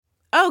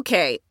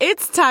Okay,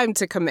 it's time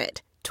to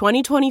commit.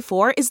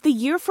 2024 is the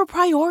year for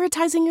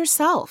prioritizing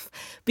yourself.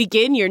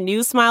 Begin your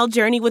new smile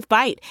journey with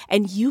Byte,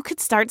 and you could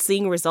start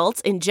seeing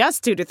results in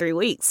just 2 to 3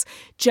 weeks.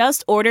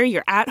 Just order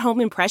your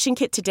at-home impression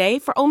kit today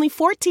for only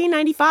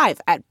 $14.95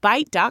 at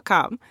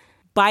Byte.com.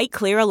 Byte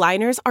Clear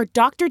aligners are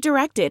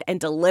doctor-directed and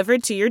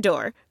delivered to your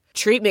door.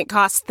 Treatment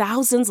costs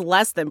thousands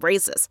less than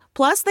braces.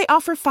 Plus, they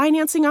offer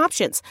financing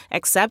options,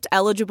 accept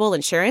eligible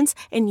insurance,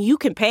 and you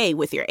can pay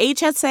with your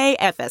HSA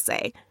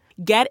FSA.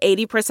 Get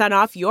 80%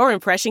 off your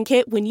impression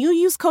kit when you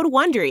use code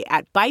WONDERY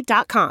at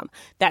Byte.com.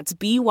 That's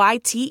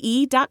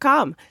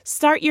BYTE.com.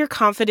 Start your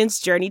confidence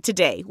journey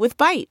today with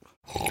Byte.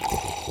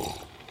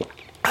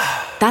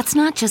 That's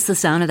not just the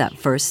sound of that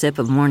first sip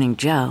of Morning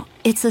Joe.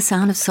 It's the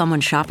sound of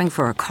someone shopping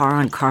for a car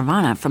on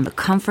Carvana from the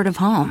comfort of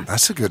home.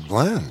 That's a good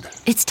blend.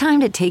 It's time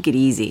to take it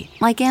easy,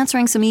 like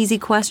answering some easy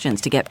questions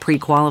to get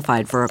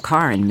pre-qualified for a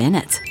car in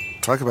minutes.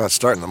 Talk about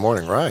starting the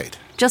morning right.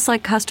 Just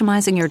like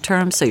customizing your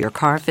terms so your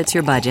car fits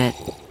your budget.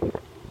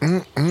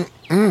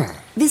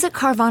 Visit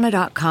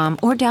Carvana.com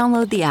or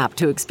download the app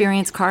to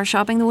experience car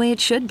shopping the way it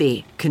should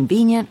be.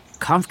 Convenient,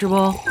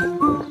 comfortable.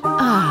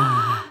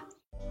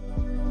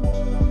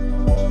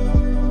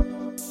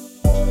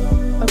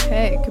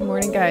 Okay, good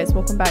morning, guys.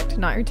 Welcome back to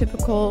Not Your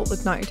Typical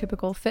with Not Your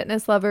Typical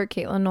fitness lover,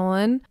 Caitlin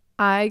Nolan.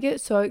 I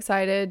get so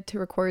excited to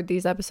record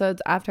these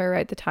episodes after I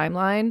write the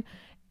timeline.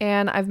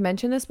 And I've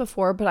mentioned this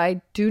before, but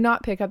I do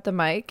not pick up the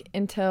mic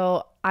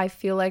until I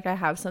feel like I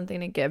have something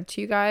to give to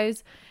you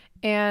guys.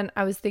 And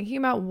I was thinking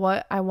about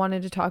what I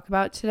wanted to talk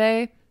about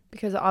today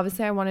because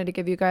obviously I wanted to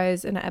give you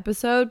guys an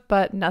episode,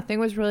 but nothing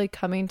was really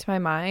coming to my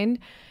mind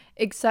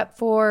except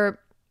for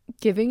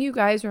giving you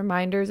guys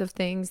reminders of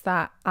things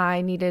that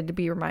I needed to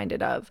be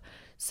reminded of.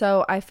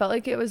 So I felt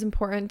like it was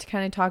important to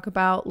kind of talk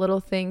about little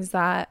things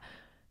that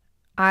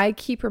I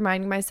keep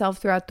reminding myself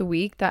throughout the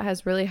week that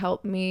has really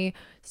helped me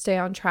stay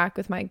on track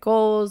with my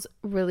goals,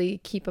 really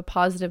keep a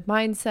positive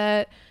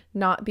mindset,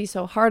 not be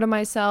so hard on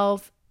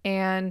myself.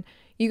 And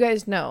you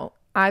guys know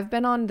I've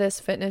been on this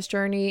fitness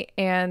journey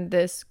and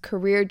this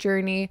career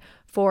journey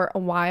for a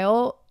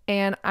while,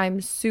 and I'm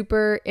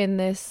super in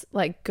this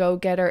like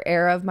go-getter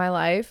era of my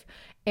life.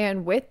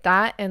 And with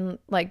that and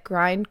like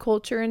grind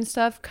culture and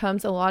stuff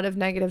comes a lot of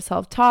negative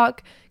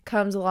self-talk,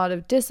 comes a lot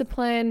of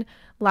discipline,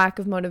 lack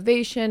of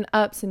motivation,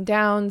 ups and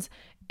downs.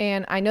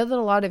 And I know that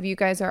a lot of you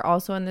guys are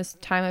also in this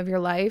time of your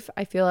life.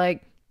 I feel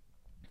like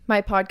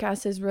my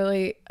podcast is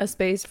really a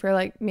space for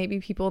like maybe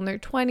people in their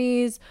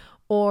 20s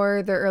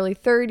or their early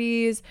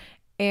 30s,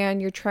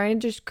 and you're trying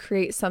to just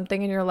create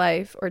something in your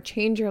life or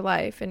change your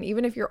life. And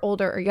even if you're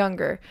older or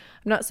younger,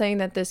 I'm not saying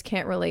that this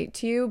can't relate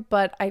to you,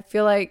 but I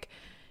feel like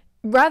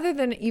rather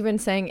than even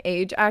saying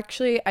age,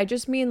 actually, I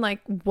just mean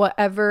like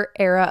whatever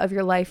era of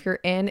your life you're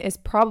in is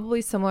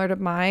probably similar to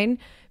mine,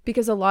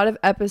 because a lot of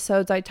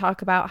episodes I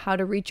talk about how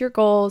to reach your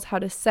goals, how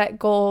to set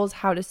goals,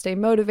 how to stay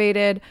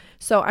motivated.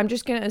 So I'm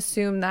just going to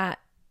assume that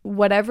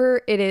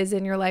whatever it is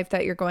in your life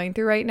that you're going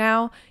through right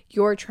now,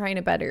 you're trying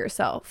to better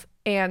yourself.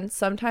 And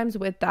sometimes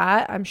with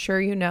that, I'm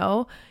sure you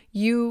know,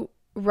 you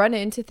run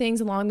into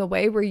things along the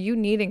way where you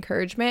need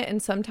encouragement,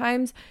 and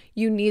sometimes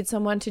you need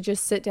someone to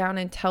just sit down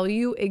and tell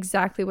you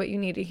exactly what you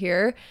need to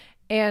hear.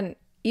 And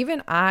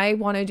even I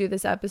want to do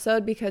this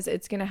episode because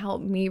it's going to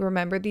help me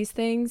remember these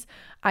things.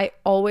 I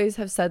always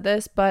have said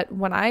this, but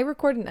when I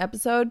record an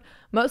episode,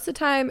 most of the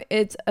time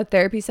it's a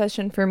therapy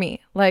session for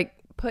me. Like,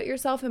 put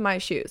yourself in my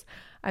shoes.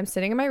 I'm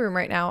sitting in my room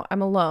right now.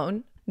 I'm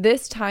alone.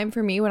 This time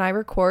for me when I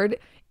record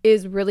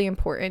is really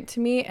important to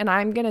me, and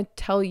I'm going to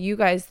tell you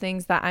guys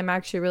things that I'm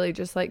actually really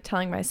just like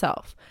telling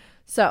myself.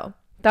 So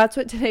that's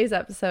what today's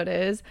episode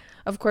is.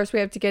 Of course, we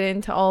have to get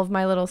into all of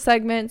my little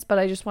segments, but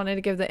I just wanted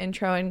to give the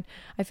intro, and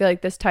I feel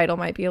like this title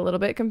might be a little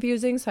bit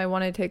confusing, so I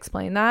wanted to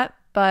explain that.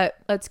 But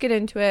let's get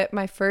into it.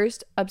 My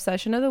first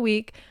obsession of the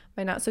week,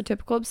 my not so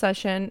typical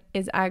obsession,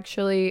 is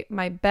actually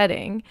my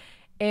bedding.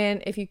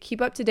 And if you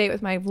keep up to date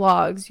with my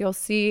vlogs, you'll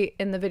see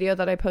in the video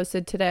that I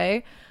posted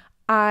today,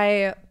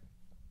 I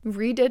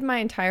redid my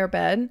entire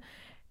bed.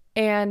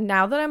 And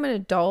now that I'm an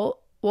adult,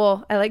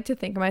 well, I like to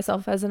think of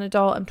myself as an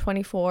adult. I'm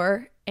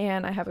 24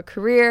 and I have a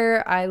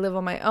career. I live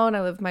on my own.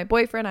 I live with my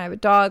boyfriend. I have a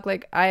dog.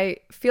 Like, I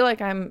feel like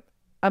I'm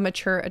a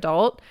mature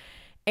adult.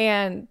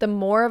 And the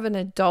more of an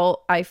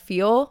adult I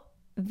feel,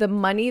 the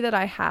money that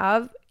I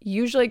have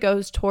usually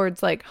goes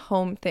towards like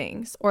home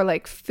things or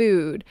like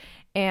food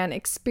and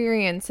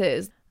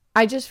experiences.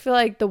 I just feel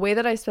like the way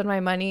that I spend my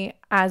money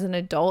as an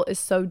adult is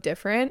so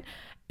different.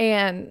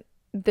 And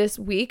this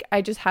week,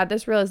 I just had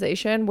this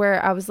realization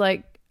where I was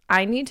like,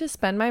 I need to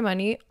spend my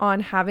money on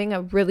having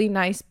a really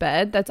nice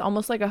bed that's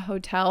almost like a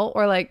hotel,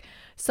 or like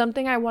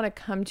something I want to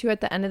come to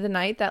at the end of the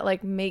night that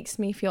like makes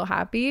me feel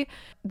happy.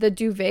 The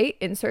duvet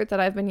insert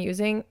that I've been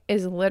using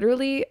is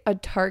literally a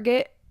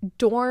Target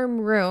dorm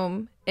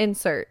room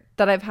insert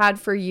that I've had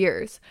for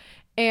years.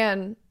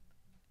 And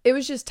it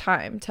was just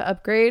time to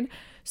upgrade.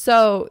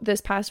 So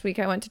this past week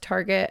I went to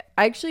Target.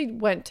 I actually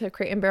went to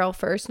Crate and Barrel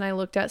first, and I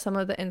looked at some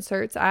of the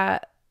inserts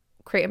at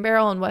Crate and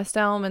Barrel and West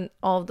Elm and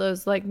all of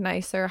those like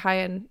nicer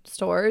high-end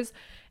stores.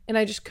 and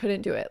I just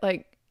couldn't do it.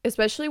 Like,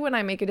 especially when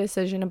I make a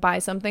decision to buy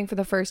something for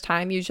the first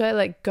time, usually I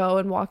like go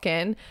and walk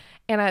in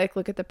and I like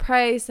look at the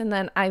price and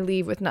then I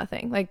leave with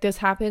nothing. Like, this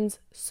happens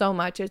so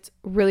much. It's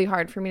really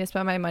hard for me to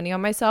spend my money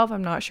on myself.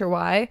 I'm not sure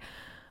why.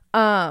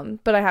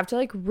 But I have to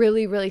like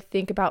really, really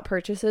think about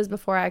purchases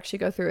before I actually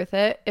go through with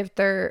it if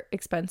they're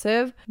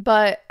expensive.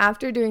 But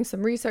after doing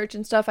some research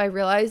and stuff, I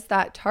realized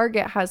that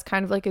Target has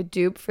kind of like a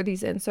dupe for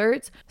these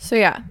inserts. So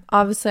yeah,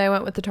 obviously I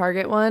went with the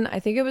Target one. I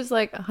think it was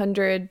like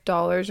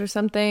 $100 or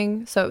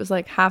something. So it was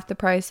like half the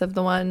price of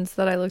the ones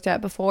that I looked at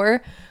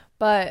before.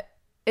 But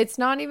it's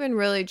not even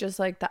really just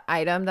like the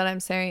item that I'm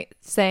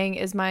saying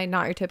is my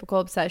not your typical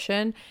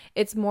obsession.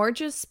 It's more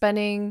just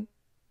spending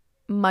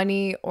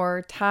money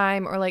or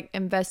time or like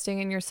investing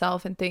in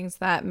yourself and things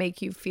that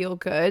make you feel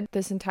good.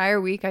 This entire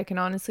week, I can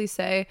honestly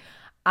say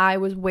I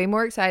was way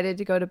more excited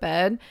to go to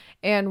bed.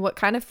 And what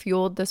kind of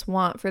fueled this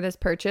want for this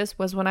purchase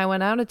was when I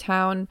went out of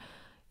town,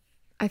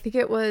 I think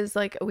it was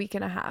like a week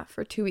and a half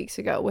or 2 weeks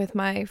ago with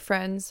my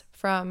friends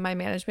from my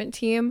management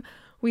team.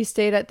 We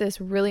stayed at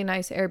this really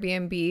nice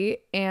Airbnb,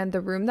 and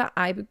the room that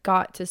I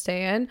got to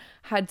stay in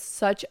had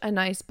such a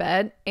nice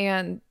bed.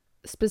 And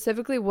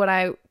specifically what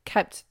I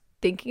kept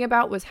thinking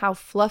about was how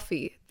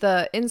fluffy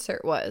the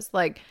insert was.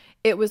 Like,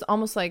 it was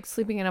almost like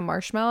sleeping in a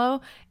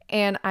marshmallow,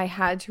 and I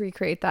had to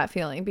recreate that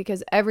feeling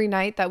because every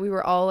night that we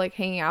were all like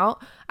hanging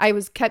out, I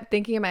was kept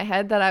thinking in my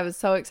head that I was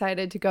so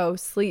excited to go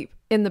sleep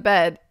in the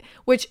bed,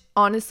 which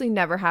honestly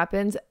never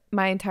happens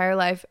my entire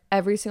life.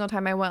 Every single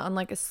time I went on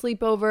like a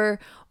sleepover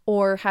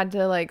or had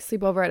to like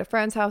sleep over at a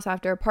friend's house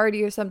after a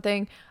party or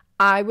something,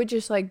 I would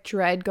just like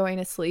dread going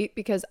to sleep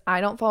because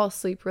I don't fall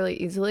asleep really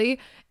easily,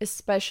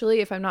 especially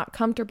if I'm not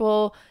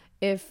comfortable,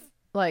 if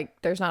like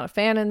there's not a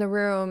fan in the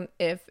room,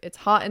 if it's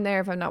hot in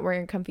there, if I'm not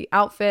wearing a comfy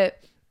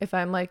outfit, if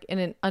I'm like in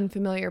an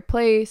unfamiliar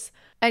place.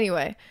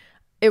 Anyway,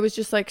 it was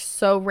just like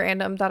so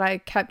random that I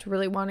kept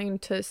really wanting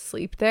to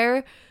sleep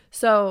there.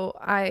 So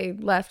I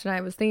left and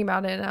I was thinking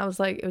about it, and I was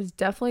like, it was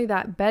definitely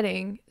that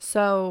bedding.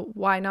 So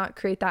why not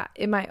create that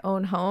in my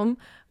own home?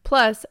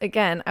 Plus,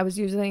 again, I was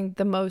using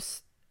the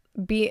most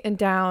beaten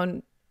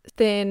down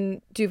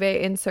thin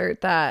duvet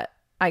insert that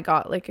I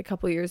got like a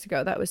couple years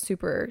ago that was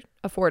super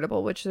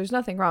affordable, which there's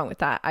nothing wrong with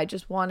that. I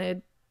just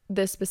wanted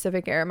this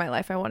specific area of my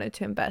life I wanted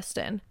to invest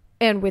in.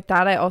 And with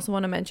that, I also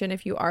want to mention,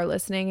 if you are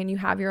listening and you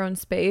have your own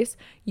space,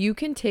 you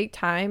can take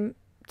time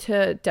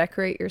to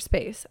decorate your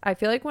space. I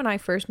feel like when I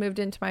first moved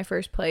into my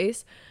first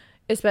place,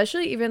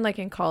 especially even like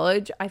in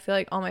college, I feel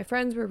like all my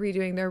friends were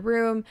redoing their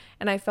room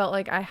and I felt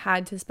like I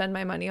had to spend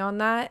my money on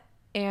that.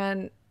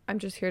 And I'm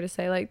just here to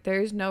say, like,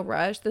 there's no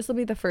rush. This will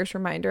be the first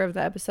reminder of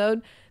the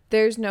episode.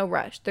 There's no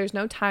rush. There's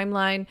no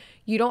timeline.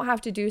 You don't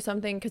have to do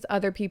something because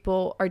other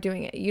people are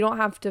doing it. You don't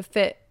have to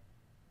fit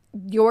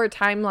your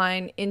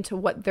timeline into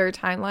what their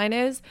timeline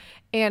is.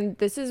 And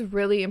this is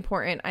really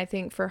important, I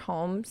think, for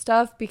home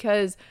stuff,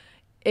 because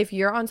if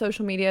you're on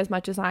social media as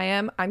much as I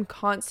am, I'm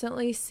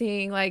constantly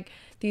seeing like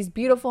these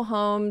beautiful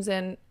homes,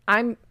 and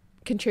I'm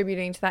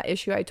contributing to that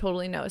issue. I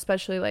totally know,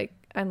 especially like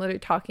I'm literally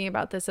talking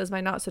about this as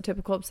my not so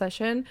typical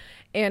obsession.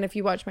 And if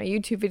you watch my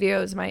YouTube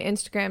videos, my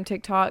Instagram,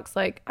 TikToks,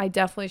 like I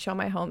definitely show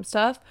my home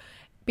stuff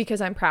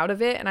because I'm proud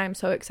of it and I'm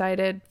so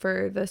excited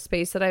for the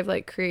space that I've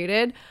like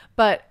created.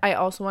 But I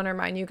also want to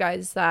remind you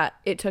guys that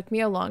it took me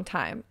a long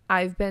time.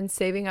 I've been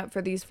saving up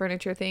for these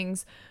furniture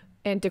things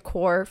and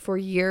decor for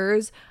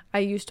years. I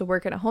used to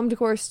work at a home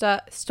decor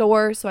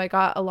store, so I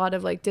got a lot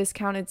of like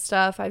discounted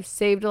stuff. I've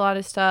saved a lot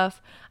of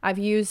stuff. I've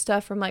used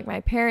stuff from like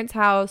my parents'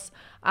 house.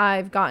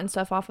 I've gotten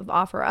stuff off of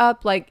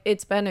OfferUp. Like,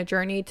 it's been a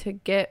journey to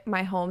get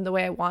my home the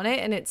way I want it,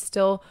 and it's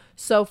still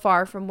so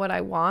far from what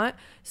I want.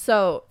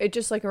 So it's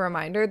just like a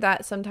reminder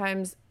that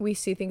sometimes we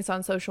see things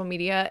on social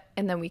media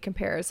and then we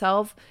compare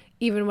ourselves,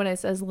 even when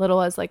it's as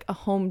little as like a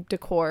home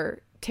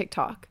decor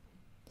TikTok.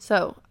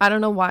 So I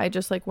don't know why I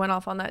just like went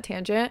off on that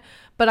tangent,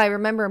 but I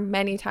remember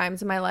many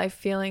times in my life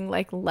feeling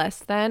like less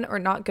than or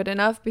not good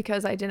enough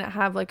because I didn't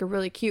have like a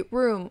really cute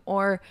room,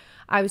 or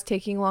I was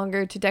taking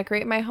longer to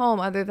decorate my home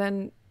other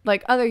than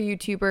like other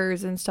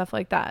YouTubers and stuff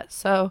like that.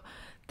 So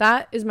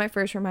that is my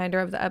first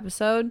reminder of the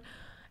episode.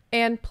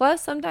 And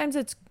plus, sometimes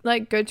it's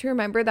like good to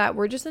remember that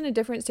we're just in a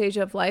different stage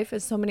of life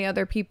as so many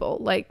other people.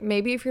 Like,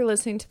 maybe if you're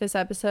listening to this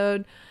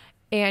episode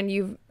and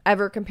you've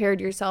ever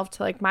compared yourself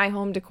to like my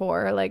home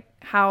decor, like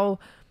how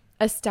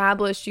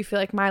established you feel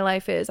like my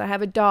life is. I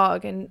have a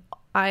dog and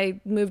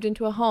I moved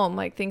into a home,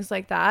 like things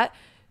like that.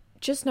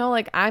 Just know,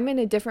 like, I'm in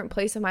a different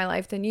place in my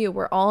life than you.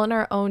 We're all in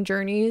our own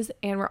journeys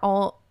and we're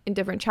all in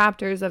different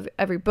chapters of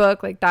every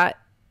book. Like, that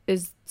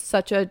is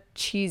such a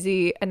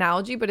cheesy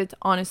analogy, but it's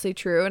honestly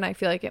true, and I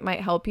feel like it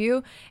might help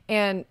you.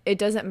 And it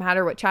doesn't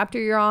matter what chapter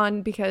you're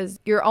on because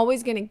you're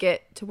always going to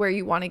get to where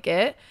you want to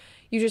get.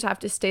 You just have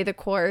to stay the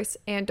course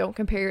and don't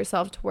compare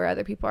yourself to where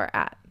other people are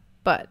at.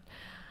 But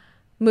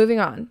moving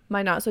on,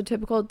 my not so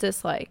typical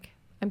dislike.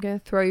 I'm going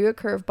to throw you a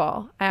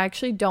curveball. I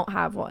actually don't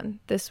have one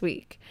this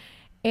week.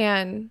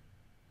 And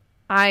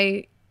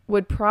I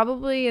would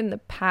probably in the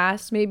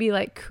past maybe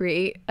like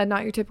create a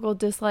not your typical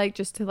dislike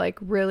just to like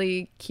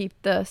really keep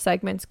the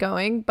segments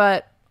going.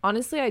 But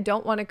honestly, I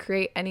don't want to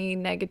create any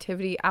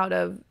negativity out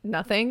of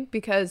nothing,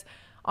 because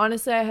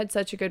honestly, I had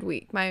such a good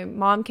week. My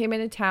mom came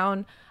into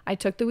town. I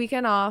took the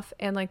weekend off,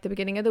 and like the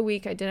beginning of the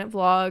week, I didn't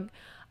vlog.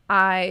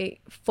 I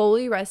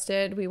fully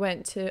rested. We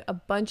went to a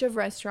bunch of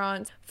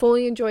restaurants,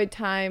 fully enjoyed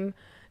time.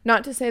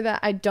 Not to say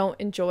that I don't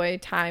enjoy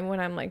time when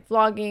I'm like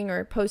vlogging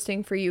or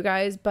posting for you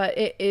guys, but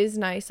it is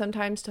nice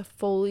sometimes to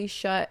fully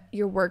shut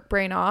your work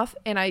brain off.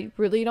 And I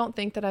really don't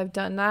think that I've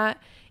done that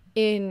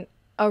in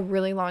a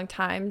really long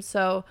time.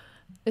 So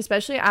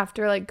especially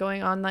after like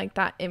going on like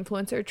that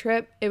influencer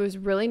trip, it was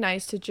really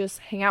nice to just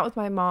hang out with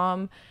my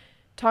mom,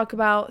 talk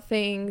about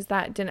things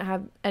that didn't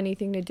have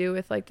anything to do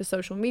with like the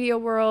social media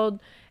world,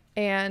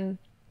 and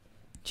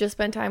just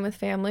spend time with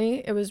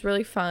family. It was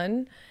really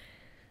fun.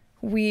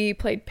 We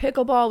played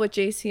pickleball with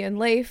JC and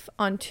Leif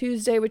on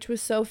Tuesday, which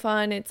was so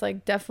fun. It's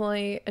like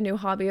definitely a new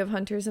hobby of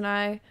Hunter's and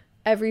I.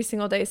 Every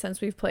single day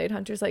since we've played,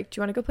 Hunter's like, do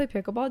you want to go play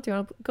pickleball? Do you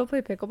want to go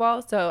play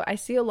pickleball? So I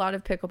see a lot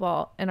of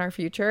pickleball in our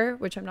future,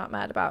 which I'm not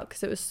mad about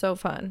because it was so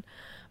fun.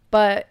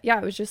 But yeah,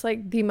 it was just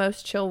like the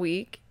most chill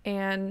week.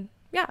 And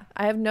yeah,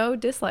 I have no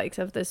dislikes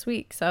of this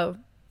week. So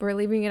we're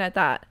leaving it at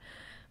that.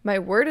 My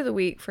word of the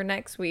week for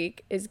next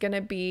week is going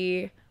to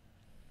be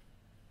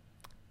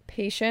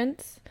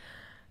patience.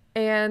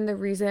 And the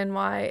reason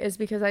why is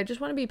because I just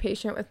want to be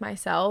patient with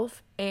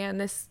myself and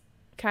this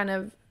kind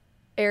of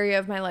area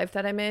of my life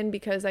that I'm in,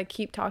 because I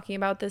keep talking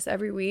about this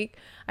every week.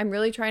 I'm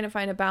really trying to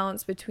find a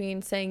balance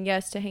between saying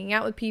yes to hanging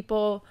out with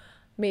people,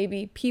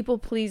 maybe people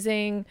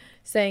pleasing,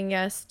 saying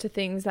yes to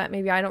things that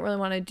maybe I don't really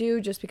want to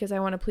do just because I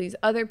want to please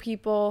other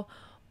people,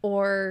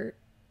 or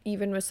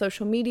even with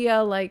social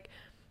media, like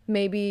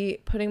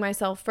maybe putting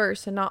myself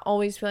first and not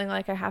always feeling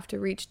like I have to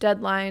reach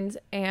deadlines.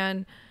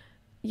 And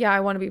yeah, I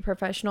want to be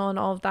professional and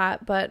all of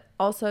that, but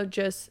also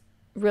just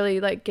really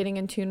like getting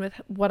in tune with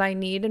what I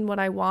need and what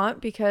I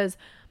want, because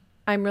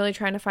I'm really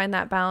trying to find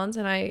that balance.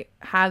 And I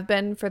have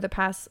been for the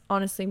past,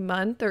 honestly,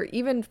 month, or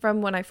even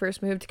from when I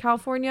first moved to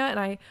California. And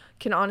I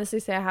can honestly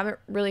say I haven't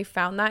really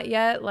found that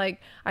yet.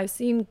 Like I've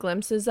seen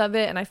glimpses of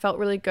it and I felt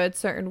really good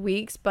certain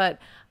weeks, but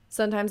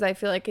sometimes I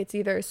feel like it's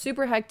either a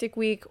super hectic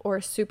week or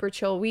a super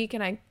chill week,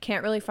 and I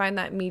can't really find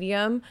that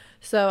medium.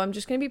 So I'm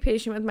just going to be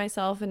patient with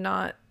myself and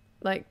not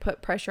like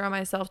put pressure on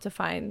myself to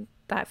find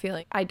that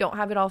feeling. I don't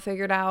have it all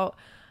figured out.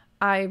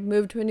 I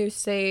moved to a new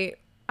state.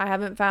 I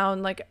haven't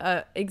found like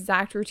a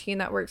exact routine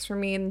that works for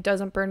me and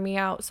doesn't burn me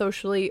out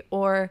socially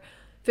or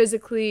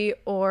physically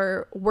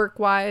or work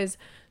wise.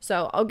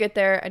 So I'll get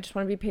there. I just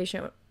want to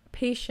be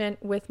patient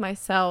with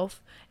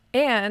myself.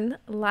 And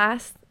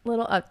last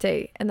little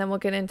update, and then we'll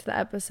get into the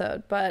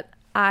episode, but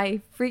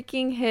I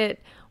freaking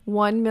hit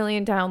 1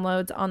 million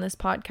downloads on this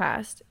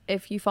podcast.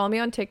 If you follow me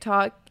on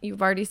TikTok,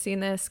 you've already seen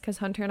this because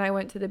Hunter and I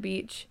went to the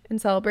beach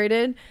and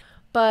celebrated.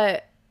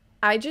 But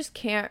I just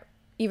can't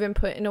even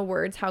put into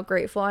words how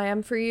grateful I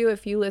am for you.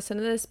 If you listen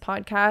to this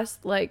podcast,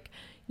 like,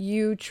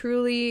 you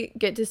truly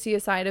get to see a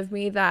side of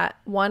me that,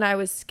 one, I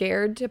was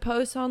scared to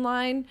post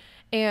online,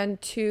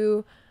 and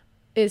two,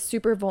 is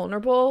super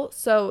vulnerable.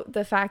 So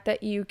the fact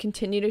that you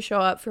continue to show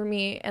up for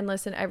me and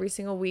listen every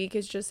single week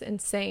is just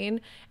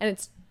insane. And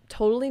it's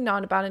totally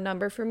not about a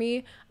number for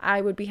me.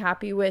 I would be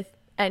happy with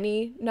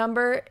any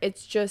number.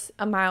 It's just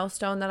a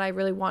milestone that I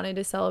really wanted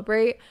to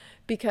celebrate,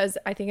 because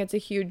I think it's a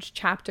huge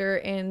chapter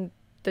in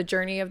the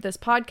journey of this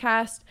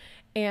podcast.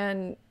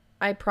 And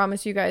I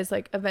promise you guys,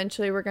 like,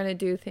 eventually we're going to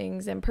do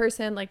things in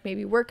person, like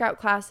maybe workout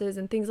classes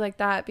and things like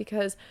that,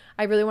 because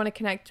I really want to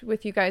connect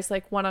with you guys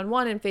like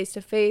one-on-one and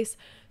face-to-face.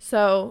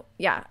 So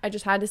yeah, I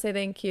just had to say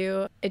thank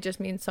you. It just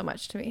means so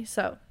much to me.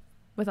 So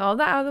with all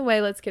that out of the way,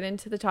 let's get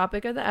into the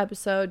topic of the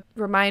episode.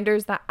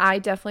 Reminders that I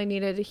definitely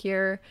needed to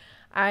hear.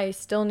 I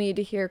still need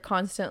to hear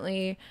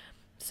constantly.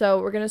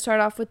 So we're going to start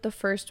off with the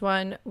first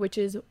one, which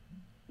is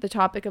the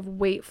topic of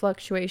weight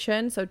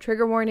fluctuation. So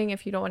trigger warning,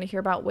 if you don't want to hear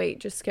about weight,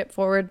 just skip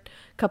forward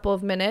a couple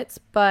of minutes.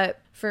 But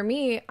for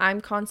me,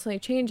 I'm constantly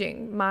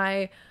changing.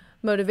 My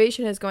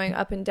motivation is going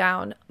up and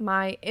down.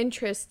 My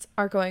interests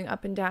are going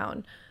up and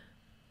down.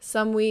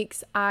 Some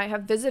weeks I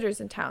have visitors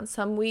in town.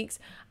 Some weeks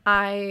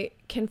I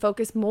can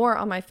focus more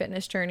on my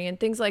fitness journey and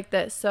things like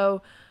this.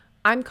 So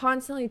I'm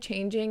constantly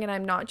changing, and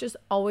I'm not just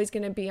always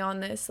going to be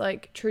on this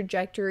like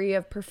trajectory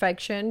of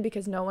perfection,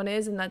 because no one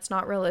is, and that's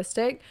not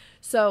realistic.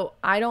 So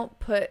I don't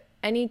put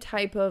any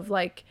type of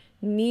like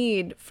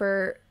need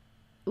for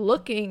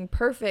looking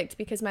perfect,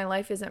 because my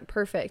life isn't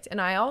perfect. And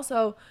I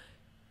also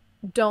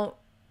don't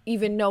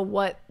even know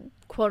what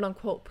quote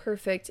unquote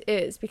perfect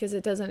is, because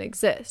it doesn't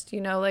exist.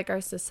 You know, like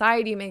our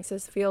society makes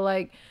us feel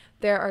like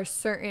there are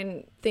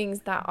certain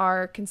things that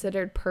are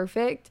considered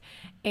perfect,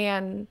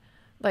 and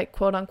like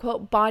quote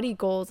unquote body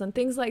goals and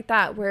things like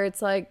that, where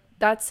it's like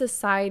that's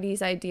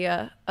society's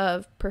idea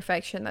of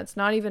perfection. That's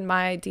not even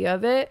my idea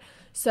of it.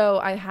 So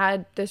I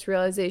had this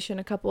realization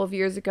a couple of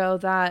years ago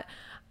that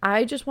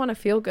I just want to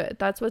feel good.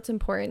 That's what's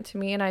important to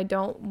me. And I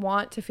don't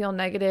want to feel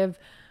negative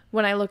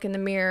when I look in the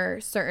mirror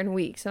certain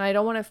weeks. And I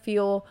don't want to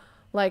feel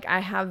like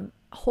I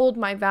hold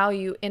my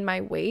value in my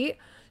weight.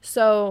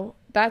 So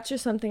that's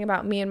just something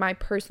about me and my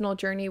personal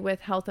journey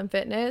with health and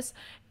fitness.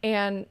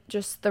 And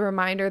just the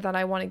reminder that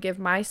I want to give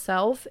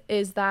myself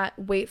is that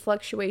weight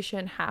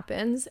fluctuation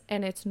happens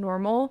and it's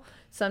normal.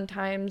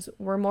 Sometimes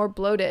we're more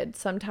bloated.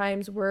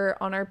 Sometimes we're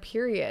on our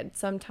period.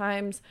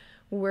 Sometimes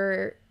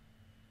we're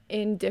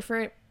in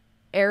different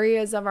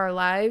areas of our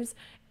lives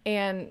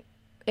and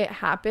it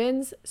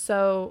happens.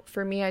 So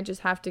for me, I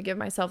just have to give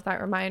myself that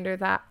reminder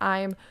that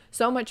I'm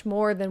so much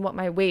more than what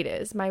my weight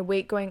is. My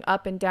weight going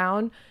up and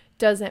down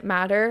doesn't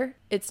matter.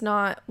 It's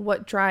not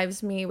what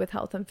drives me with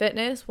health and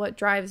fitness. What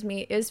drives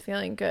me is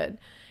feeling good.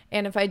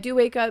 And if I do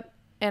wake up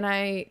and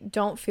I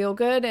don't feel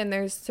good and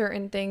there's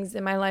certain things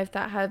in my life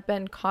that have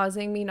been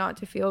causing me not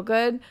to feel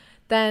good,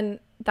 then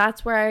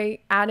that's where I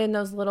add in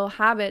those little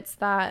habits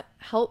that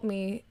help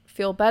me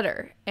feel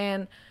better.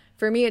 And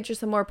for me, it's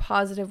just a more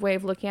positive way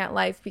of looking at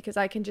life because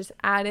I can just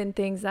add in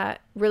things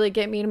that really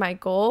get me to my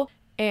goal.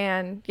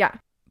 And yeah.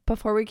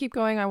 Before we keep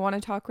going, I want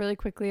to talk really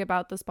quickly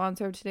about the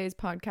sponsor of today's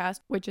podcast,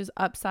 which is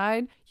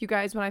Upside. You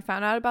guys, when I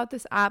found out about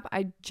this app,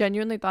 I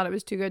genuinely thought it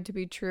was too good to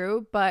be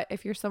true. But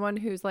if you're someone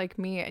who's like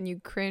me and you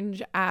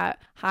cringe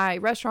at high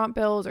restaurant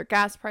bills or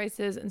gas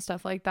prices and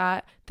stuff like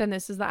that, then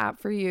this is the app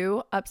for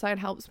you. Upside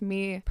helps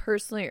me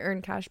personally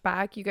earn cash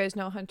back. You guys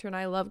know Hunter and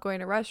I love going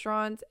to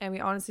restaurants and we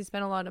honestly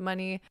spend a lot of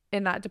money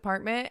in that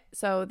department.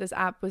 So this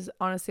app was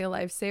honestly a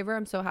lifesaver.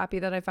 I'm so happy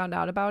that I found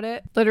out about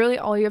it. Literally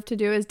all you have to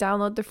do is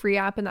download the free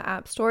app in the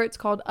App Store. It's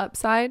called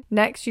Upside.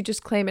 Next, you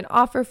just claim an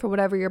offer for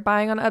whatever you're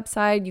buying on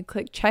Upside. You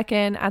click check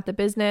in at the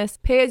business,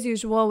 pay as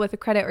usual with a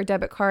credit or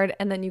debit card,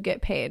 and then you get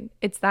paid.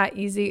 It's that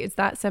easy. It's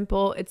that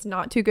simple. It's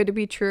not too good to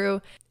be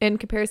true. In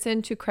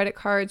comparison to credit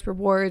cards,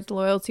 rewards,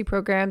 loyalty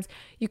programs,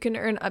 you can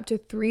earn up to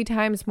 3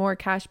 times more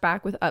cash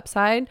back with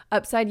Upside.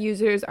 Upside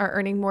users are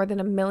earning more than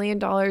 $1 million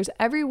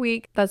every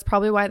week. That's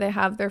probably why they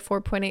have their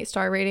 4.8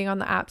 star rating on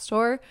the App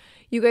Store.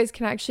 You guys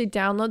can actually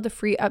download the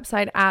free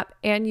Upside app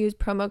and use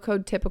promo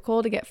code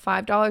TYPICAL to get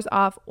 $5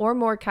 off or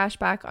more cash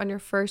back on your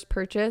first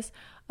purchase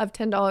of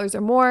 $10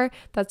 or more.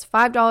 That's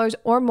 $5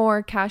 or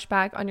more cash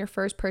back on your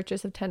first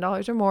purchase of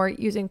 $10 or more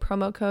using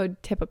promo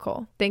code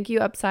TYPICAL. Thank you,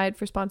 Upside,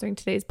 for sponsoring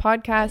today's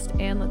podcast,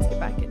 and let's get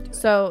back into it.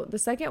 So the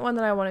second one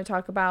that I want to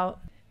talk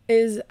about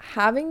is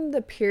having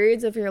the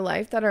periods of your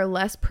life that are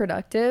less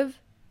productive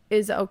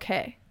is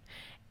okay.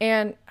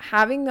 And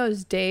having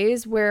those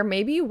days where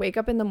maybe you wake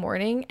up in the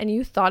morning and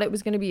you thought it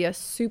was going to be a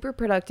super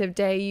productive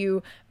day.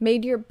 You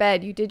made your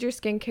bed, you did your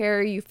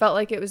skincare, you felt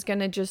like it was going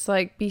to just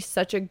like be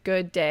such a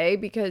good day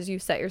because you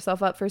set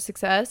yourself up for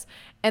success,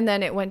 and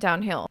then it went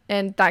downhill.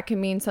 And that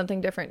can mean something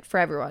different for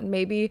everyone.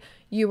 Maybe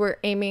you were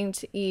aiming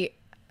to eat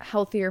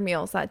healthier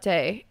meals that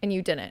day and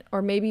you didn't.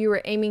 Or maybe you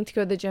were aiming to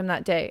go to the gym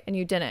that day and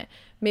you didn't.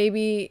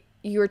 Maybe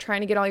you were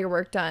trying to get all your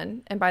work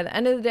done and by the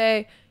end of the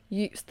day,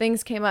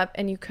 things came up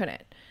and you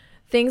couldn't.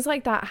 Things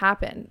like that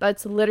happen.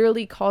 That's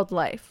literally called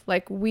life.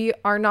 Like, we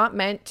are not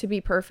meant to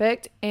be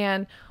perfect.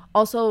 And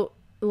also,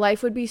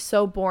 life would be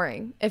so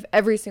boring if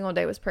every single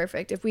day was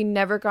perfect. If we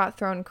never got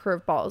thrown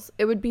curveballs,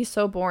 it would be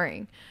so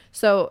boring.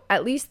 So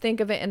at least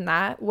think of it in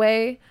that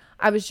way.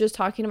 I was just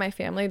talking to my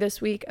family this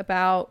week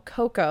about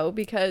Coco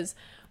because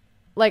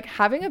like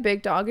having a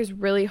big dog is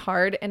really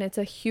hard and it's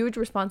a huge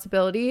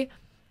responsibility.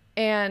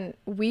 And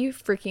we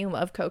freaking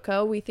love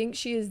Coco. We think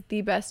she is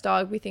the best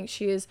dog. We think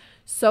she is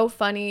so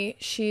funny.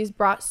 She's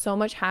brought so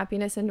much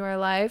happiness into our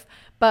life.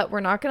 But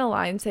we're not going to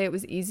lie and say it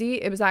was easy.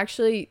 It was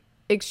actually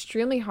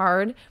extremely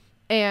hard.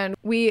 And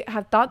we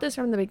have thought this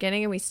from the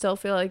beginning and we still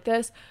feel like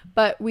this.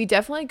 But we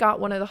definitely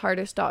got one of the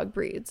hardest dog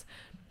breeds.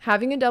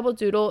 Having a double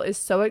doodle is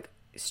so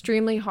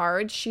extremely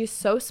hard. She's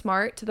so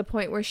smart to the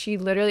point where she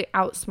literally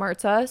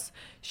outsmarts us.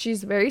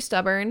 She's very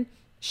stubborn.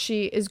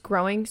 She is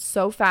growing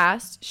so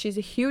fast. She's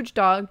a huge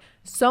dog,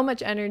 so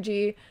much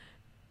energy,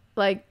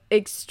 like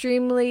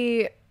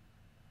extremely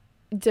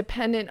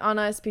dependent on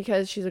us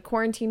because she's a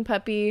quarantine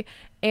puppy.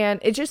 And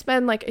it's just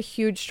been like a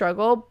huge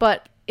struggle,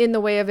 but in the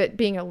way of it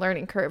being a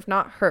learning curve,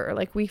 not her.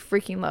 Like, we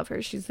freaking love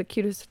her. She's the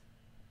cutest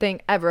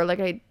thing ever. Like,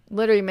 I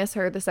literally miss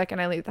her the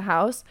second I leave the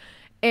house.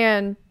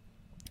 And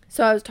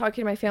so I was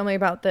talking to my family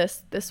about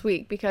this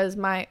week because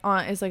my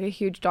aunt is like a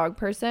huge dog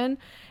person.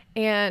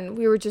 And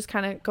we were just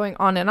kind of going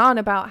on and on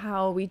about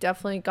how we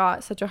definitely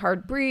got such a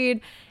hard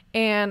breed.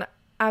 And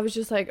I was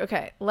just like,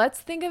 okay,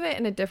 let's think of it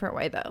in a different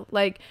way though.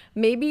 Like,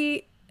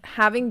 maybe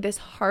having this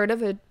hard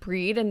of a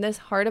breed and this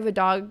hard of a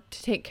dog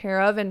to take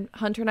care of, and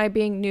Hunter and I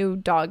being new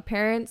dog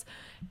parents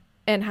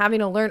and having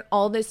to learn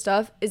all this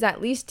stuff is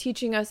at least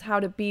teaching us how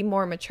to be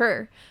more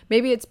mature.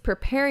 Maybe it's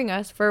preparing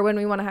us for when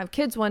we want to have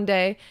kids one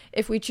day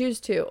if we choose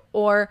to,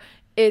 or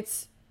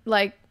it's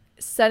like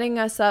setting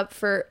us up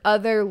for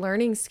other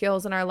learning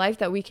skills in our life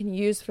that we can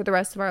use for the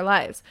rest of our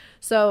lives.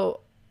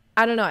 So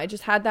I don't know, I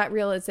just had that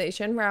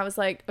realization where I was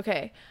like,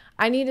 okay,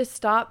 I need to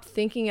stop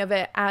thinking of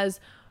it as,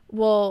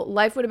 well,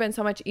 life would have been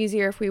so much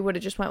easier if we would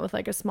have just went with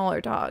like a smaller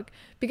dog.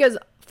 Because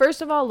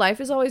first of all, life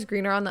is always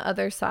greener on the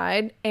other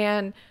side,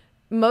 and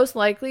most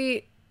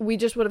likely we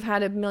just would have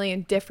had a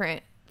million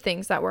different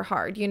things that were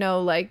hard, you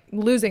know, like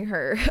losing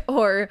her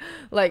or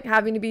like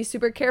having to be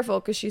super careful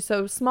because she's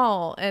so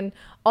small and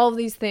all of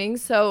these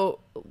things. So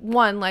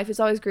one, life is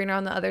always greener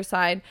on the other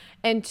side.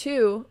 And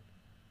two,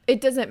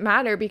 it doesn't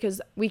matter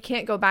because we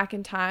can't go back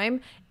in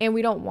time and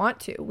we don't want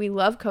to. We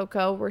love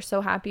Coco. We're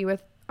so happy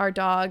with our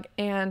dog.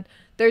 And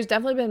there's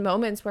definitely been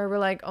moments where we're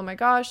like, oh my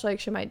gosh, like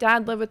should my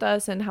dad live with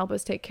us and help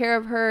us take care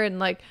of her? And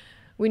like,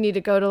 we need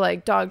to go to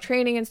like dog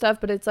training and stuff,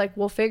 but it's like,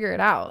 we'll figure it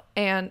out.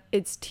 And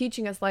it's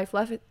teaching us life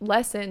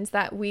lessons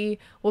that we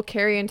will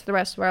carry into the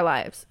rest of our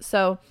lives.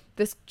 So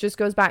this just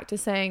goes back to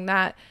saying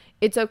that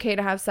it's okay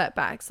to have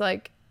setbacks.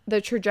 Like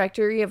the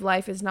trajectory of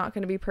life is not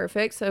going to be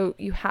perfect. So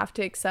you have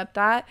to accept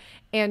that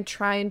and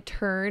try and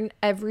turn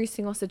every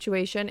single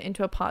situation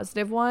into a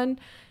positive one.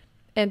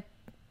 And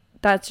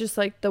that's just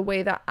like the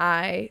way that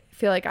I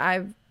feel like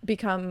I've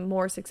become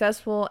more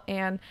successful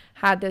and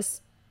had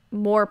this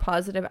more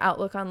positive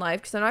outlook on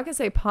life. Because I'm not gonna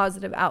say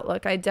positive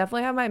outlook, I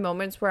definitely have my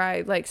moments where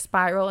I like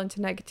spiral into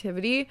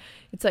negativity.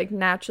 It's like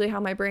naturally how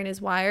my brain is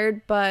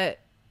wired, but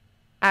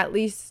at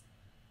least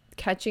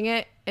catching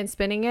it and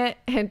spinning it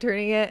and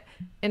turning it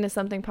into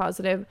something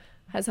positive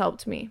has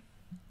helped me.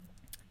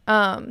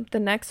 The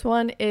next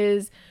one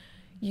is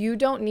you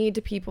don't need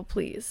to people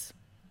please.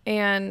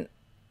 And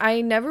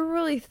I never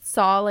really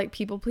saw like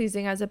people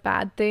pleasing as a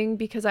bad thing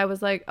because I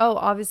was like, oh,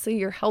 obviously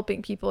you're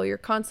helping people. You're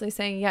constantly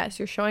saying yes.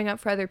 You're showing up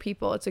for other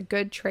people. It's a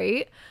good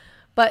trait.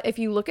 But if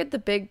you look at the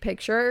big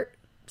picture,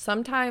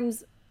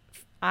 sometimes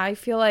I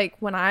feel like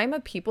when I'm a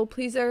people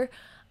pleaser,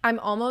 I'm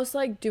almost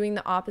like doing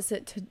the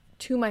opposite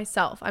to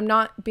myself. I'm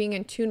not being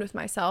in tune with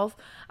myself.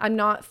 I'm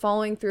not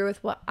following through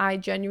with what I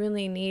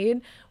genuinely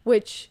need,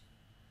 which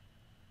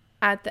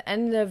at the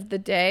end of the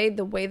day,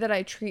 the way that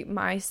I treat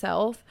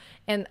myself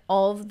and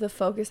all of the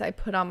focus I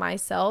put on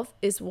myself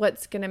is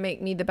what's going to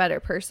make me the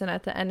better person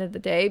at the end of the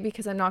day,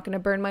 because I'm not going to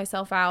burn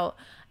myself out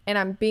and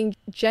I'm being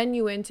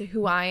genuine to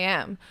who I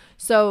am.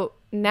 So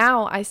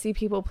now I see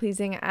people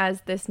pleasing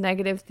as this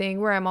negative thing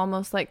where I'm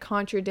almost like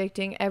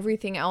contradicting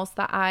everything else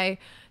that I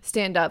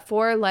stand up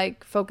for,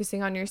 like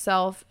focusing on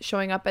yourself,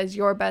 showing up as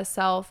your best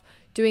self,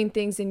 doing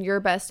things in your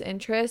best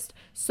interest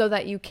so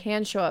that you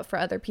can show up for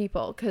other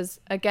people. Because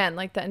again,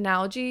 like the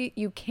analogy,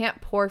 you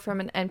can't pour from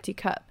an empty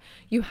cup.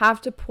 You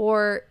have to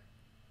pour,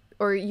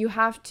 or you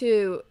have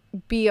to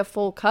be a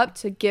full cup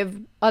to give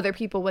other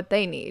people what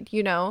they need,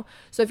 you know?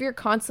 So if you're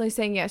constantly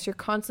saying yes, you're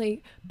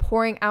constantly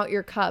pouring out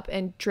your cup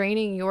and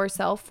draining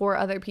yourself for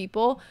other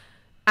people,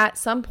 at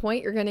some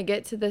point you're going to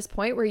get to this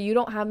point where you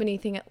don't have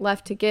anything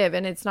left to give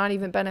and it's not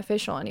even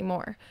beneficial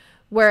anymore.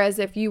 Whereas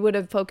if you would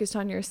have focused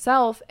on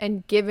yourself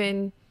and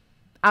given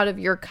out of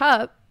your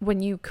cup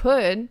when you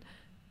could,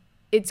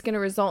 it's going to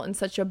result in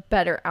such a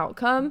better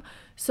outcome.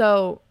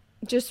 So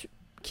just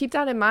keep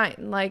that in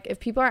mind. Like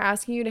if people are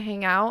asking you to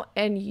hang out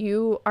and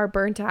you are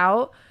burnt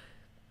out,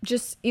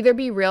 just either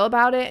be real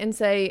about it and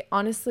say,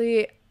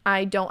 honestly,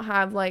 I don't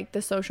have like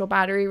the social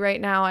battery right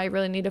now. I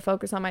really need to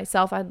focus on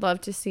myself. I'd love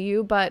to see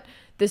you, but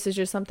this is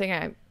just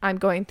something I'm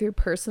going through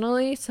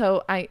personally.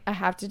 So I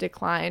have to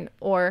decline,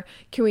 or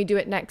can we do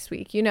it next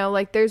week? You know,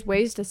 like there's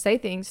ways to say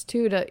things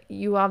too,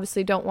 you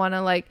obviously don't want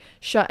to like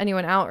shut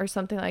anyone out or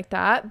something like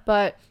that,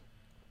 but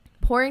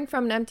pouring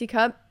from an empty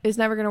cup is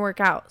never going to work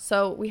out.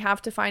 So we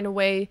have to find a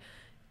way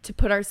to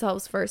put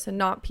ourselves first and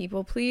not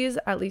people please.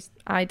 At least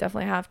I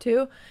definitely have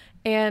to.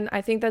 And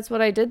I think that's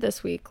what I did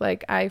this week.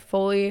 Like I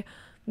fully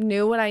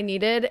knew what I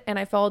needed and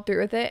I followed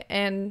through with it.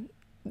 And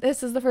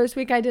this is the first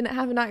week I didn't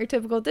have a not your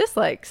typical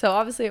dislike. So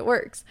obviously it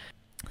works.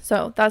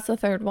 So that's the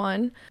third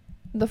one.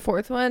 The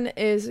fourth one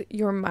is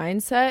your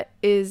mindset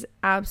is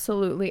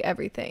absolutely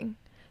everything.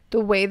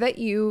 The way that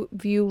you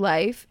view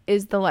life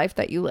is the life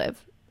that you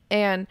live.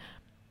 And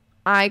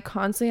I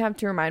constantly have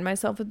to remind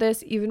myself of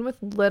this, even with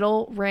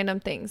little random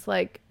things.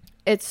 Like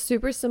it's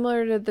super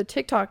similar to the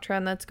TikTok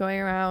trend that's going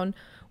around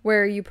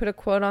where you put a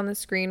quote on the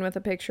screen with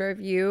a picture of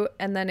you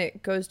and then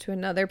it goes to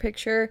another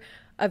picture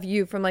of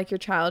you from like your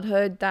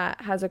childhood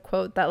that has a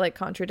quote that like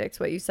contradicts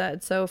what you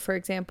said. So for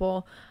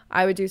example,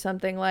 I would do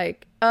something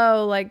like,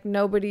 oh, like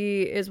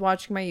nobody is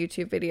watching my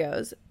YouTube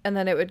videos. And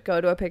then it would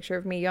go to a picture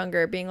of me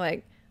younger being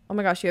like, oh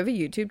my gosh, you have a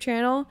YouTube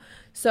channel?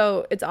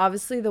 So it's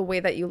obviously the way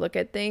that you look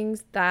at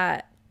things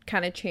that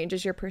kind of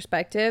changes your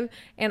perspective.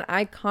 And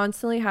I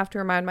constantly have to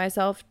remind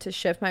myself to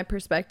shift my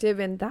perspective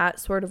in that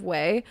sort of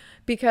way,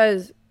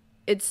 because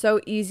it's so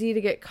easy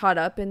to get caught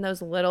up in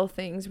those little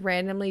things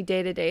randomly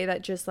day to day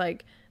that just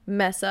like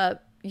mess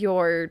up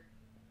your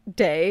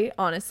day.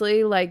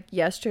 Honestly, like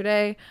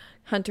yesterday,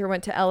 Hunter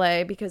went to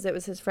LA because it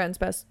was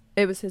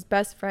his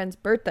best friend's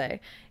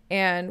birthday,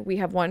 and we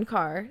have one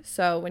car.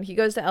 So when he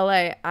goes to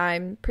LA,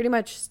 I'm pretty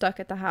much stuck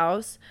at the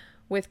house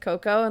with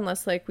Coco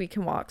unless like we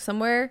can walk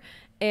somewhere.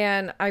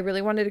 And I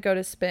really wanted to go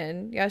to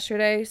Spin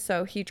yesterday,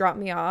 so he dropped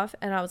me off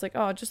and I was like,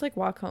 oh, just like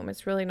walk home.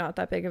 It's really not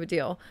that big of a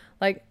deal.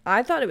 Like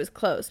I thought it was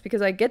close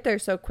because I get there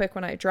so quick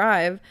when I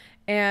drive,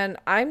 and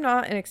I'm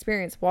not an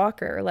experienced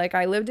walker. Like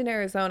I lived in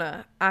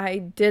Arizona. I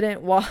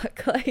didn't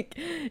walk. Like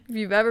if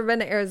you've ever been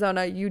to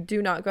Arizona, you do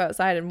not go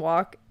outside and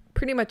walk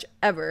pretty much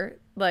ever.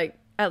 Like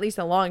at least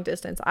a long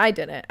distance. I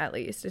didn't, at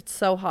least. It's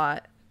so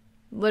hot.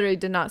 Literally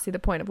did not see the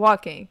point of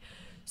walking.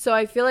 So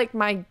I feel like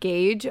my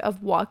gauge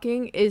of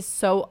walking is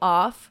so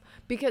off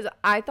because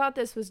I thought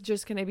this was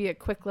just going to be a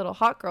quick little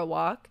hot girl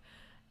walk.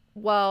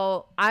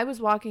 Well, I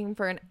was walking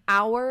for an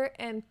hour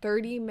and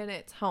 30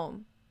 minutes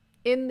home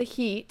in the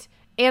heat,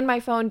 and my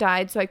phone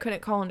died, so I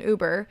couldn't call an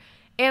Uber.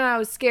 And I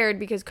was scared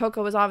because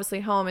Coco was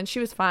obviously home and she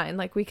was fine.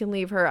 Like, we can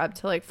leave her up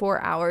to like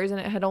 4 hours, and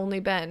it had only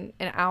been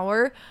an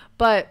hour.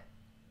 But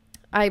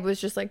I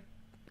was just like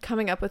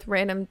coming up with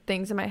random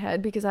things in my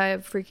head because I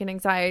have freaking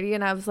anxiety.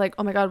 And I was like,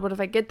 oh my God, what if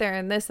I get there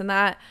and this and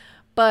that?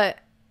 But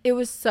it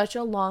was such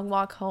a long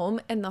walk home.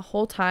 And the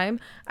whole time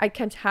I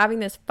kept having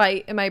this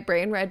fight in my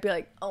brain where I'd be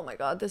like, oh my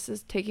God, this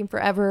is taking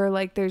forever.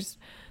 Like, this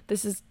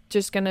is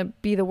just going to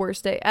be the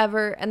worst day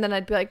ever. And then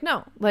I'd be like,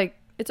 no, like,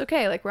 it's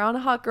okay. Like, we're on a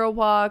hot girl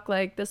walk.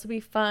 Like, this will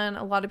be fun.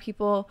 A lot of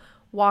people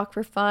walk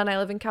for fun. I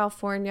live in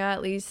California.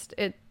 At least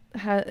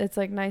it's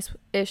like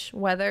nice-ish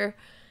weather,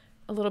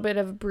 a little bit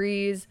of a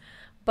breeze.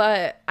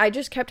 But I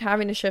just kept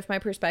having to shift my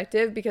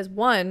perspective because,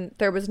 one,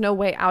 there was no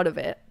way out of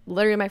it.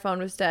 Literally, my phone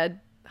was dead.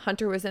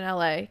 Hunter was in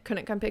LA,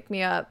 couldn't come pick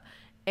me up,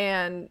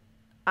 and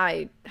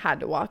I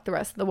had to walk the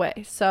rest of the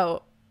way.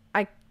 So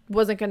I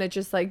wasn't going to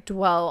just like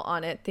dwell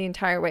on it the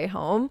entire way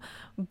home.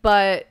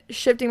 But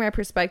shifting my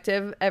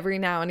perspective every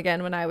now and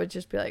again when I would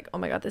just be like, oh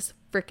my God, this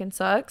freaking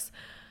sucks,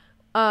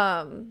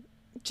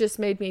 just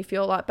made me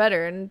feel a lot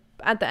better. And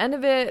at the end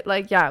of it,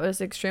 like, yeah, I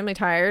was extremely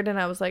tired, and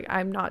I was like,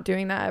 I'm not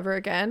doing that ever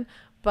again.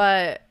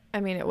 But I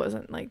mean, it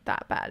wasn't like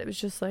that bad. It was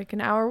just like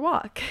an hour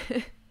walk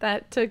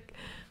that took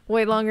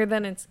way longer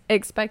than it's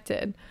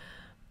expected.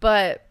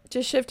 But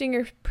just shifting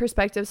your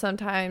perspective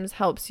sometimes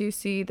helps you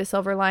see the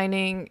silver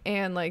lining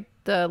and like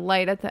the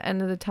light at the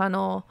end of the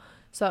tunnel.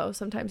 So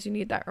sometimes you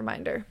need that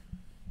reminder.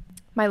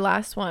 My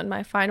last one,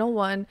 my final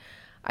one,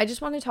 I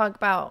just want to talk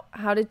about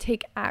how to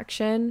take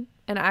action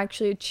and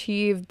actually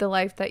achieve the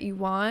life that you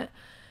want,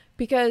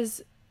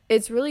 because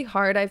it's really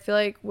hard. I feel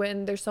like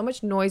when there's so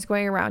much noise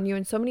going around you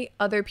and so many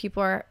other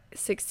people are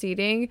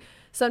succeeding,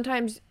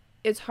 sometimes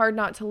it's hard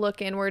not to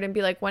look inward and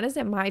be like, when is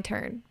it my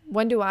turn?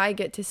 When do I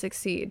get to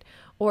succeed?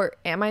 Or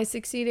am I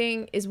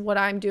succeeding? Is what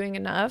I'm doing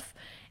enough?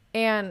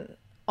 And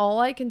all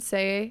I can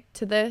say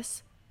to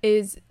this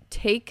is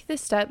take the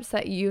steps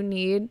that you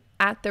need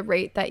at the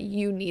rate that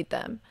you need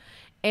them.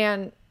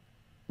 And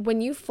when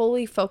you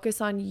fully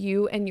focus on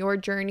you and your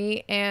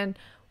journey and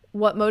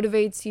what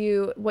motivates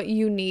you, what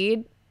you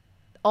need,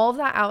 all of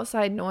that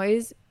outside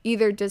noise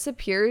either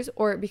disappears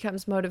or it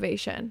becomes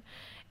motivation.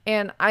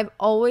 And I've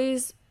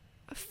always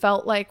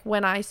felt like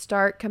when I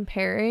start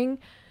comparing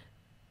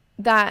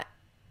that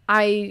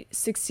I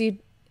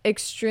succeed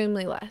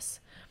extremely less.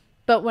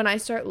 But when I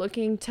start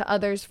looking to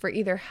others for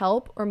either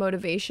help or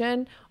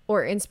motivation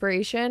or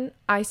inspiration,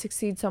 I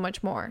succeed so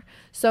much more.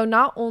 So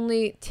not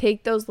only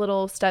take those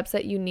little steps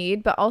that you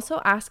need, but also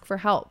ask for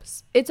help.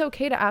 It's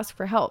okay to ask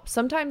for help.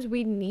 Sometimes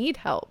we need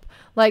help.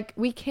 Like,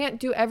 we can't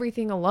do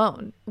everything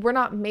alone. We're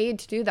not made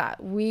to do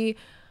that. We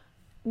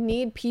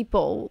need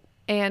people,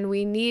 and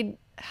we need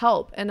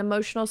help and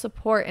emotional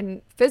support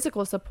and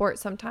physical support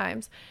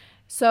sometimes.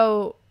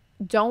 So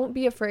don't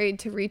be afraid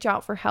to reach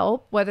out for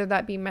help, whether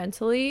that be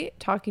mentally,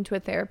 talking to a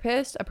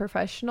therapist, a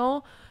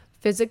professional,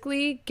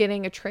 physically,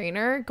 getting a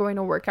trainer, going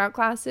to workout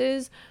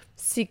classes,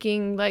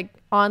 seeking like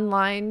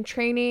online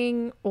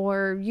training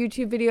or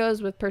YouTube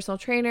videos with personal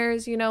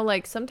trainers. You know,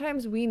 like,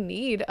 sometimes we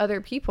need other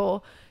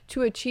people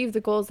to achieve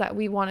the goals that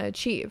we want to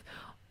achieve.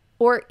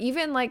 Or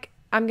even, like,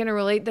 I'm going to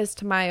relate this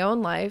to my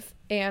own life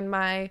and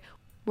my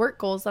work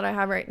goals that I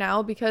have right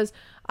now, because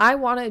I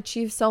want to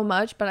achieve so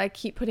much, but I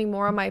keep putting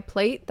more on my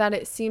plate that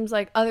it seems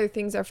like other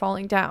things are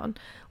falling down.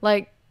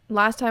 Like,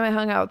 last time I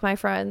hung out with my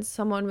friends,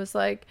 someone was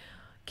like,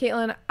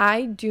 Caitlin,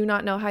 I do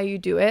not know how you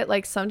do it.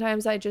 Like,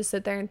 sometimes I just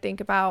sit there and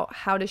think about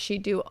how does she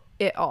do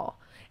it all?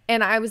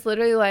 And I was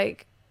literally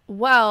like,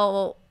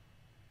 well,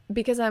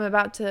 because I'm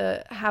about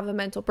to have a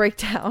mental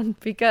breakdown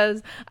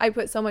because I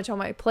put so much on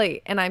my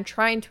plate, and I'm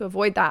trying to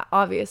avoid that.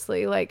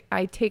 Obviously, like,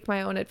 I take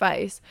my own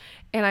advice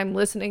and I'm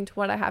listening to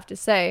what I have to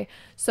say.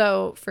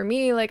 So for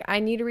me, like, I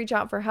need to reach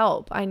out for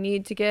help. I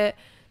need to get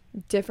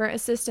different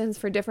assistance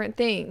for different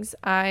things.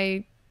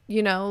 I,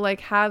 like,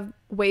 have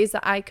ways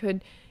that I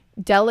could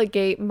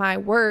delegate my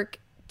work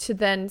to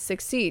then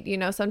succeed.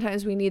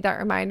 Sometimes we need that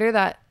reminder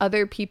that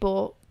other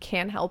people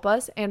can help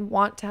us and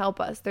want to help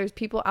us. There's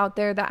people out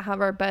there that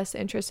have our best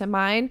interests in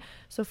mind.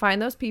 So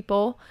find those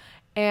people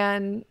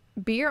and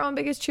be your own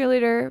biggest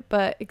cheerleader,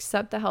 but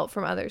accept the help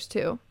from others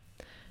too.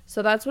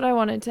 So that's what I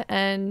wanted to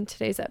end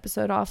today's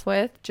episode off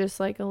with, just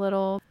like a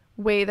little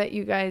way that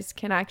you guys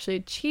can actually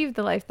achieve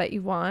the life that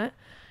you want.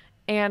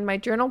 And my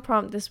journal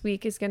prompt this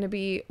week is going to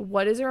be,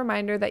 what is a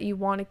reminder that you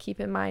want to keep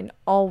in mind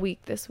all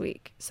week this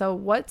week? So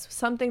what's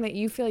something that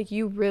you feel like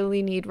you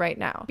really need right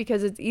now?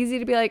 Because it's easy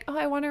to be like, oh,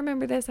 I want to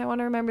remember this. I want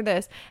to remember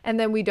this. And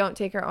then we don't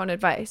take our own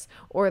advice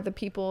or the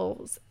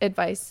people's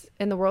advice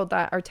in the world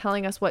that are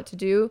telling us what to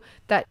do,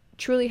 that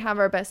truly have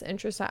our best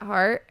interests at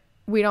heart.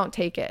 We don't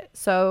take it.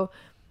 So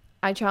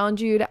I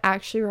challenge you to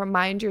actually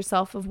remind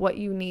yourself of what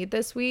you need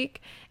this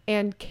week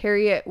and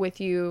carry it with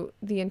you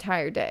the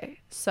entire day.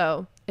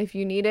 So if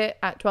you need it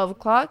at 12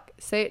 o'clock,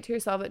 say it to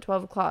yourself at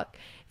 12 o'clock.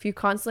 If you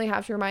constantly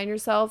have to remind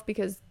yourself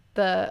because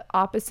the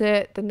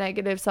opposite, the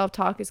negative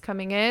self-talk is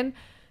coming in,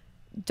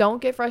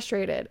 don't get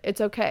frustrated.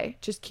 It's okay.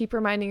 Just keep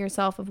reminding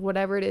yourself of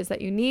whatever it is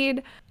that you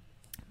need.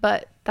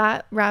 But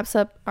that wraps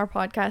up our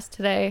podcast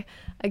today.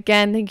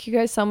 Again, thank you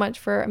guys so much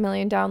for 1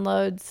 million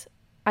downloads.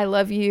 I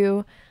love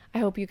you. I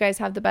hope you guys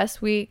have the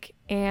best week,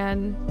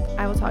 and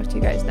I will talk to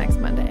you guys next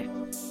Monday.